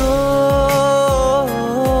শুধু তোর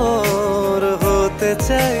হতে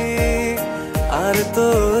চাই, আর তো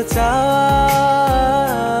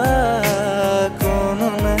কোনো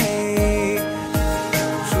নাই।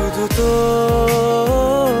 শুধু তোর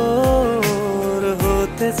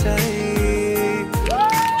হতে চাই,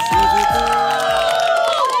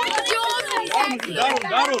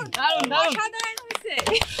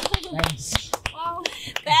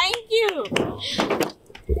 থ্যাংক ইউ।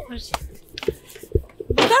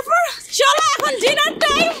 তারপর চলো এখন ডিনার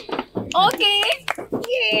টাইম। ওকে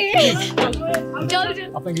চল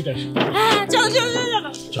আপনার গিটার হ্যাঁ চল চল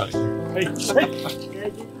চল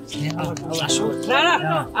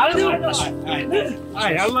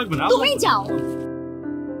তুমি যাও।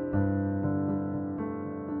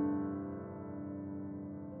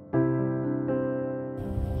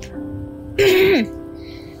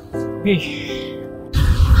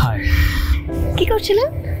 হাই, কি করছিলেন?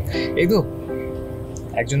 এই তো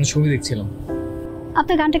একজন ছবি দেখছিলাম।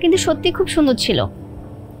 আপনার গানটা কিন্তু সত্যি খুব সুন্দর ছিল,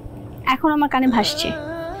 এখন আমার কানে ভাসছে।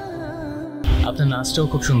 আপনার নাচটাও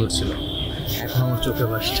খুব সুন্দর ছিল, এখন আমার চোখে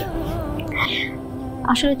ভাসছে।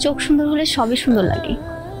 আসলে চোখ সুন্দর হলে সবই সুন্দর লাগে।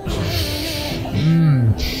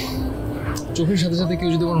 চোখের সাথে সাথে কেউ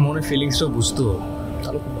যদি আমার মনে ফিলিংসটাও বুঝতো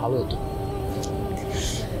তাহলে খুব ভালো হতো।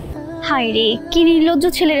 হায় রে, কি নির্লজ্জ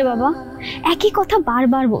ছেলে রে বাবা, একই কথা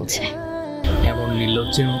বারবার বলছে। এমন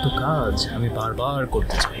নির্লজ্জের মতো কাজ আমি বারবার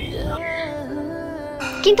করতে চাই,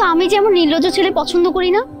 কিন্তু আমি যেমন নির্লজ্জ ছেলে পছন্দ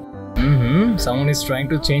করি না। someone is trying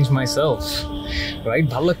to change myself, right?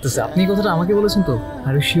 ভালো লাগতেছে। আপনি এই কথাটা আমাকে বলেছেন তো?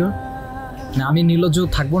 Are you sure? না আমি নির্লজ্জ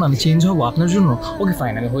থাকবো না, আমি চেঞ্জ হবো আপনার জন্য। ওকে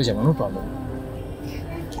ফাইন, আমি হয়ে যাবো, নো প্রবলেম।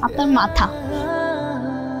 আপনার মাথা।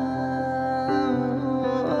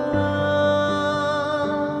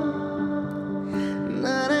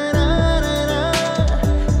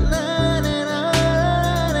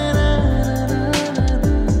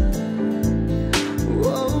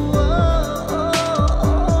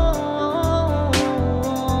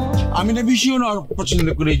 আমি না ভীষণ পছন্দ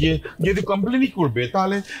করি যে যদি কমপ্লেনই করবে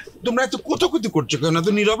তাহলে তোমরা এত কোথাকুতি করছো কেন, এত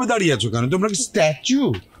নীরবে দাঁড়িয়ে আছো কেন? তোমরা কি স্ট্যাচু?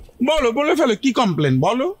 বলো, বলে ফেলো কি কমপ্লেন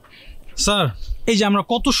বলো। স্যার এই যে আমরা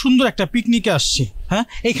কত সুন্দর একটা পিকনিকে আসছি, হ্যাঁ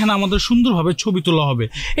এখানে আমাদের সুন্দরভাবে ছবি তোলা হবে,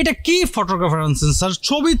 এটা কি ফটোগ্রাফার আনছেন স্যার?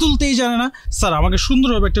 ছবি তুলতেই জানে না স্যার। আমাকে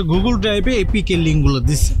সুন্দরভাবে একটা গুগল ড্রাইভে এই পিকের লিঙ্কগুলো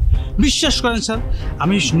দিচ্ছে। বিশ্বাস করেন স্যার,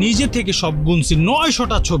 আমি নিজে থেকে সব গুনছি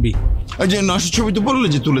 900টা ছবি। যে 900 ছবি তো বললে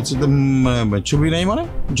যে তুলেছে, ছবি নাই মানে?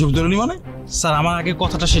 ছবি তোলেনি মানে? স্যার আমার আগে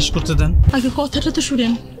কথাটা শেষ করতে দেন। আগে কথাটা তো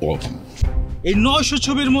শুনেন। এই 900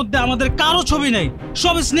 ছবির মধ্যে আমাদের কারো ছবি নেই,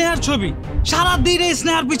 সব স্নেহার ছবি। সারাদিন এই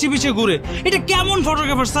স্নেহার পিছে পিছে ঘুরে, এটা কেমন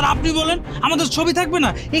ফটোগ্রাফার স্যার আপনি বলেন? আমাদের ছবি থাকবে না?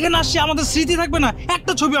 এখানে আসছে আমাদের স্মৃতি থাকবে না?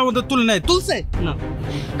 একটা ছবি আমাদের তুলে নেয়, তুলছে না।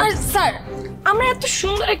 আর স্যার আমরা এত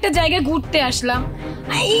সুন্দর একটা জায়গায় ঘুরতে আসলাম,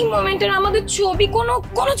 এই মোমেন্টের আমাদের ছবি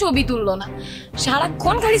কোনো ছবি তুললো না,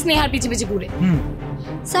 সারাক্ষণ খালি স্নেহার পিছে পিছে ঘুরে।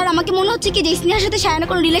 স্যার আমাকে মনে হচ্ছে কি যে স্নেহার সাথে সায়ানের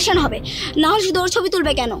কোনো রিলেশন হবে, না হলে শুধু ওর ছবি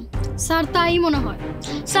তুলবে কেন? স্যার তাই মনে হয়।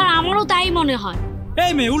 স্যার আমারও তাই মনে হয়।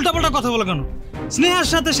 এই মেয়ে উল্টাপাল্টা কথা বলে কেন? স্নেহার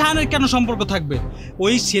সাথে সায়ানের কেন সম্পর্ক থাকবে?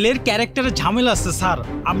 ওই ছেলের ক্যারেক্টারের ঝামেলা আছে স্যার।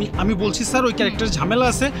 আমি বলছি স্যার ওই ক্যারেক্টারের ঝামেলা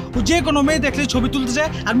আছে। ও যে কোনো মেয়ে দেখলে ছবি তুলতে যায়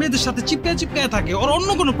আর মেয়েদের সাথে চিপকায় থাকে, ওর অন্য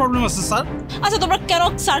কোনো প্রবলেম আছে স্যার। আচ্ছা তোমরা কেন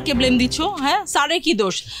স্যারকে ব্লেম দিচ্ছ? হ্যাঁ স্যারের কি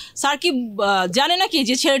দোষ? স্যার কি জানে নাকি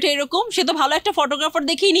যে ছেলেটা এরকম? সে তো ভালো একটা ফটোগ্রাফার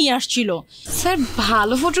দেখেই নিয়ে আসছিল। স্যার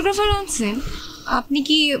ভালো ফটোগ্রাফার আনছেন, আপনি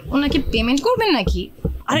কি ওনাকে পেমেন্ট করবেন নাকি?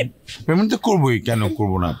 আরে পেমেন্ট তো করবোই, কেন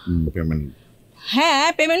করবো না পেমেন্ট? হ্যাঁ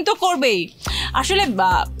পেমেন্ট তো করবেই। আসলে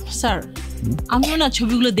স্যার আমিও না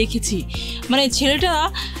ছবিগুলো দেখেছি, মানে ছেলেটা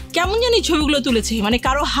কেমন জানি ছবিগুলো তুলেছে, মানে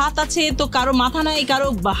কারো হাত আছে তো কারো মাথা নাই, কারো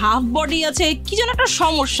হাফ বডি আছে, কি যেন একটা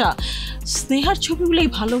সমস্যা। স্নেহার ছবিগুলোই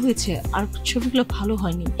ভালো হয়েছে আর ছবিগুলো ভালো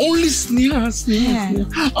হয়নি। অনলি স্নেহা।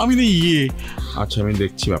 আমি না আচ্ছা আমি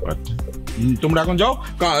দেখছি ব্যাপারটা। তোমরা এখন যাও,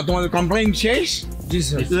 তোমাদের কমপ্লেইন শেষ? জি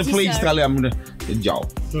স্যার। প্লিজ তাহলে আমরা যাও।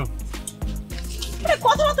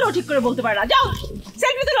 কথাবার্তা ঠিক করে বলতে পারে না। যাও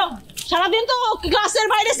সেলফি তুলো, সারাদিন তো ক্লাসের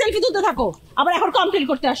বাইরে সেলফি তুলতে থাকো, আবার এখন কমপ্লেন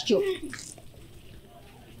করতে আসছো।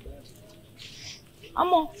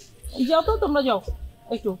 আম্মু যাও তো, তোমরা যাও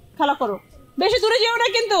একটু খেলা করো, বেশি দূরে যেও না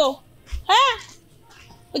কিন্তু, হ্যাঁ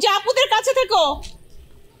ওই যে আপুদের কাছে থেকো।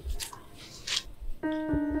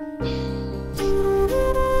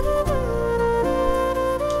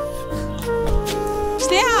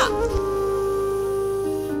 স্নেহা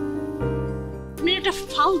একটা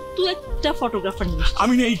ফালতু একটা ফটোগ্রাফার নিয়ে।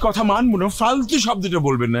 আমি না এই কথা মানবো না, ফালতু শব্দটা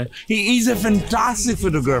বলবেন না। He is a fantastic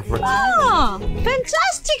photographer.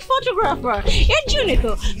 Fantastic photographer, এর জন্য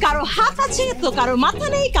তো কারো হাত আছে তো কারো মাথা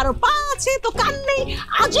নেই, কারো পা আছে তো কান নেই,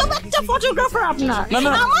 আজব একটা ফটোগ্রাফার আপনার।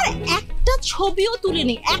 আমার একটা ছবিও তুলে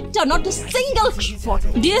নেই, একটা not a single photo.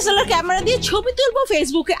 DSLR camera দিয়ে ছবি তুলবো,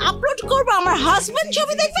 ফেসবুকে আপলোড করবো, আমার হাজবেন্ড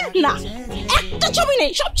ছবি দেখবে না, একটা ছবি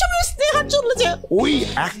নেই, সব ছবি স্নেহার চলেছে। ওই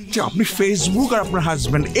একটা আপনি ফেসবুক আর আপনার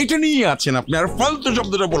হাজবেন্ড এটা নিয়ে আছেন আপনি, আর ফালতু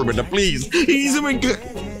শব্দটা বলবেন না প্লিজ। ইজ মানে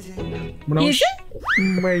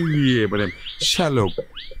শ্যালো।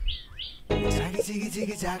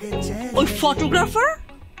 ওই ফটোগ্রাফার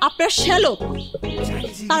আপনার শ্যালক,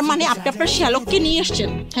 তার মানে আপনি আপনার শ্যালককে নিয়ে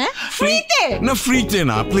এসেছেন, হ্যাঁ? ফ্রিতে? No, ফ্রিতে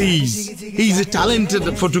না, please. He's a talented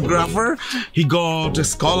photographer. He got a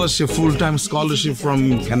scholarship, full-time scholarship from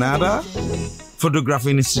Canada Photography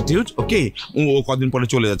Institute. Okay, ও কদিন পরে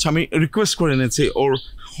চলে যাচ্ছে। আমি রিকোয়েস্ট করে এনেছি ওর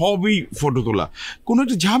হবি ফটো তোলা। কোনো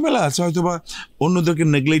একটা ঝামেলা আছে, হয়তো বা অন্যদেরকে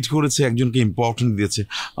নেগলেক্ট করেছে, একজনকে ইম্পর্টেন্ট দিয়েছে।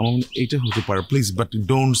 আমার এটা হতে পারে, প্লিজ, বাট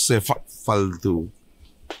ডোন্ট সে ফালতু।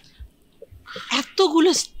 এতগুলো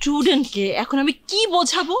স্টুডেন্টকে এখন আমি কি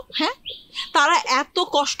বোঝাবো? হ্যাঁ, তারা এত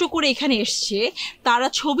কষ্ট করে এখানে এসছে, তারা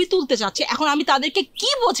ছবি তুলতে চাচ্ছে, এখন আমি তাদেরকে কি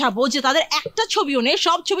বোঝাবো যে তাদের একটা ছবিও নেই,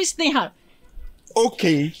 সব ছবি স্নেহার?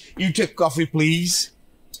 ওকে, ইউ টেক কফি প্লিজ।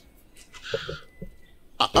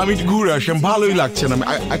 আমি ঘুরে আসলাম, ভালোই লাগছে না।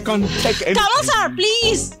 I can't take any. Come on sir,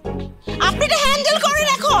 please, আপনি এটা হ্যান্ডেল করেন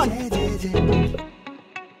এখন।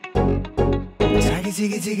 জাগি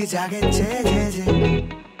জিগি জিগি জাগে জে জে জে,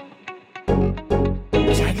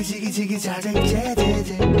 জাগি জিগি জিগি জাগে জে জে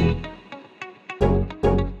জে,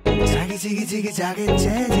 জাগি জিগি জিগি জাগে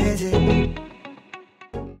জে জে জে।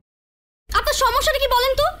 আপনার সমস্যাটা কি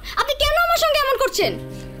বলেন তো? আপনি কেন আমার সঙ্গে এমন করছেন?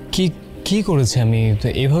 কি করেছে আমি? তো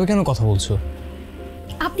এভাবে কেন কথা বলছো?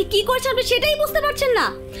 আপনি কি করছেন আপনি সেটাই বুঝতে পারছেন না?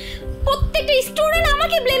 প্রত্যেকটা স্টুডেন্ট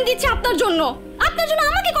আমাকে ব্লেম দিচ্ছে আপনার জন্য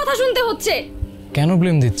আমাকে কথা শুনতে হচ্ছে। কেন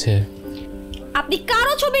ব্লেম দিচ্ছে? আপনি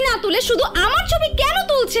কারো ছবি না তুলে শুধু আমার ছবি কেন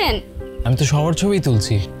তুলছেন? আমি তো সবার ছবি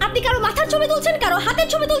তুলছি। আপনি কারো মাথার ছবি তুলছেন, কারো হাতের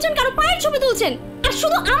ছবি তুলছেন, কারো পায়ের ছবি তুলছেন, আর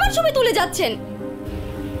শুধু আমার ছবি তুলে যাচ্ছেন।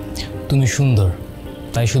 তুমি সুন্দর,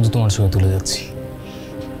 তাই শুধু তোমার ছবি তুলে যাচ্ছি।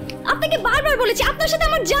 আপনাকে বারবার বলেছি আপনার সাথে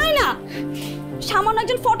আমার যায় না। সামান্য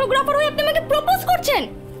একজন ফটোগ্রাফার হয়ে আপনি আমাকে প্রপোজ করছেন।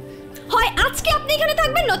 হয় আজকে আপনি এখানে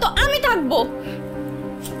থাকবেন, না তো আমি থাকবো।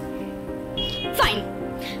 ফাইন,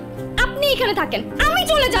 আপনি এখানে থাকেন, আমি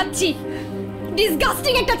চলে যাচ্ছি।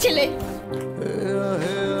 ডিসগাস্টিং একটা ছেলে।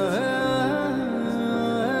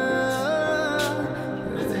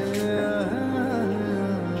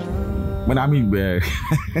 মানে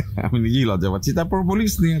আমি নিজেই লজ্জা পাচ্ছি। তারপর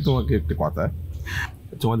বলিস নিয়ে তোমাকে একটা কথা,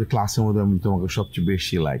 তোমাদের ক্লাসের মধ্যে আমি তোমাকে সবচেয়ে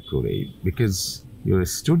বেশি লাইক করি, because you R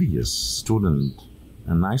studious student,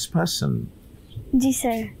 a nice person. G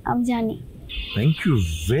sir, আমি জানি। Thank you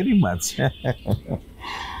very much.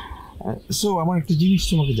 So আমার একটা জিনিস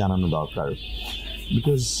তোমাকে জানানো দরকার,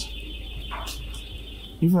 because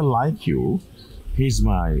if I like you, he is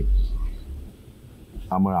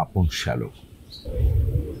আমার আপন শ্যালক।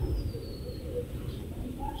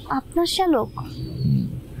 আপনার শ্যালক?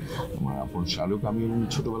 আমার আপন শ্যালক। আমি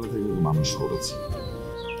ছোটবেলা থেকে মানুষ করেছি।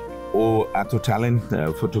 ও এত talent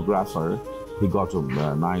photographer. He got a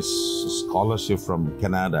nice scholarship from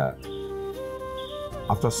Canada.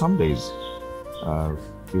 After some days,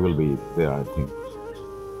 he will be there, I think.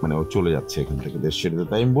 মানে ও চলে যাচ্ছে এখান থেকে, দেশ ছেড়ে।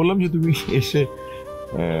 তাই আমি বললাম যে তুমি এসে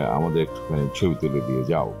আমাদের একটুখানি ছবি তুলে দিয়ে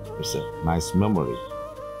যাও। It's a nice memory.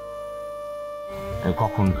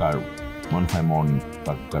 কখনকার মন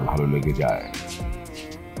তার ভালো লেগে যায়।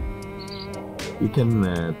 You can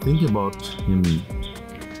think about him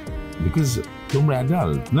because তোমরা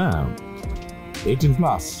অ্যাডাল্ট না,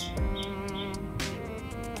 18+।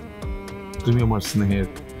 তুমি আমার স্নেহের,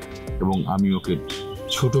 এবং আমি ওকে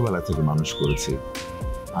ছোটবেলা থেকে মানুষ করেছি।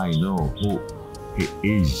 I know who he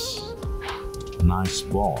is. Nice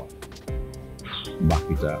boy.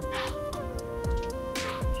 বাকিটা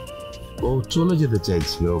ও চলে যেতে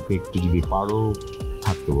চাইছিল, ওকে একটু যদি পারো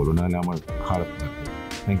থাকতে বলো, নাহলে আমার খারাপ লাগে।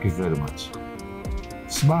 Thank you very much.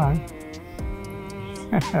 By.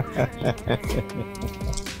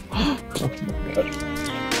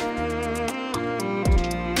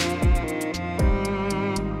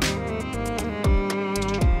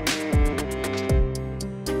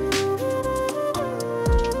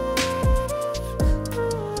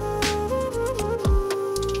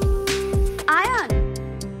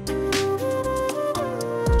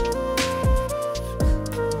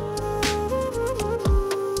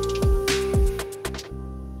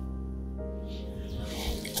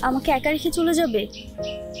 আমাকে একা রেখে চলে যাবে?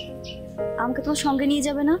 আমাকে তোমার সঙ্গে নিয়ে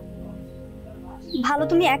যাবে না? ভালো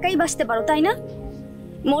তুমি একাই বাঁচতে পারো, তাই না?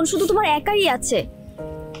 মন শুধু তোমার একাই আছে।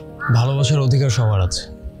 ভালোবাসার অধিকার সবার আছে,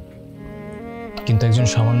 কিন্তু একজন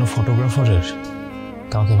সামান্য ফটোগ্রাফারের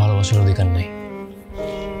কাউকে ভালোবাসার অধিকার নেই।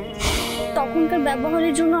 তখনকার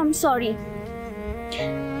ব্যবহারের জন্য আমি সরি।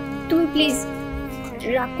 তুমি প্লিজ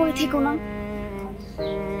রাগ করে থেকো না।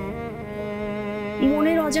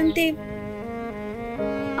 মনের অজান্তে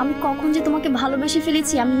আমি কখন যে তোমাকে ভালোবেসে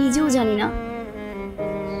ফেলেছি আমি নিজেও জানি না।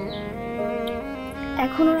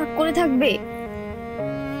 এখনো রাগ করে থাকবে?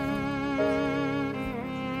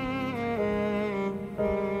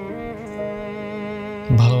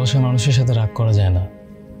 ভালোবাসা মানুষের সাথে রাগ করা যায় না,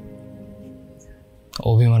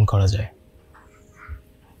 অভিমান করা যায়,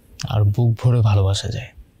 আর বুক ভরে ভালোবাসা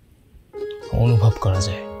যায়, অনুভব করা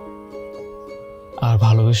যায়, আর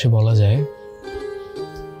ভালোবেসে বলা যায়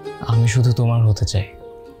আমি শুধু তোমার হতে চাই।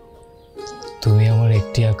 তুমি আমার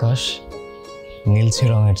একটি আকাশ, নীলচে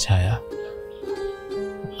রঙের ছায়া,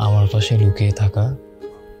 আমার পাশে লুকিয়ে থাকা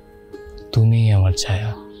তুমিই আমার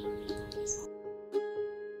ছায়া।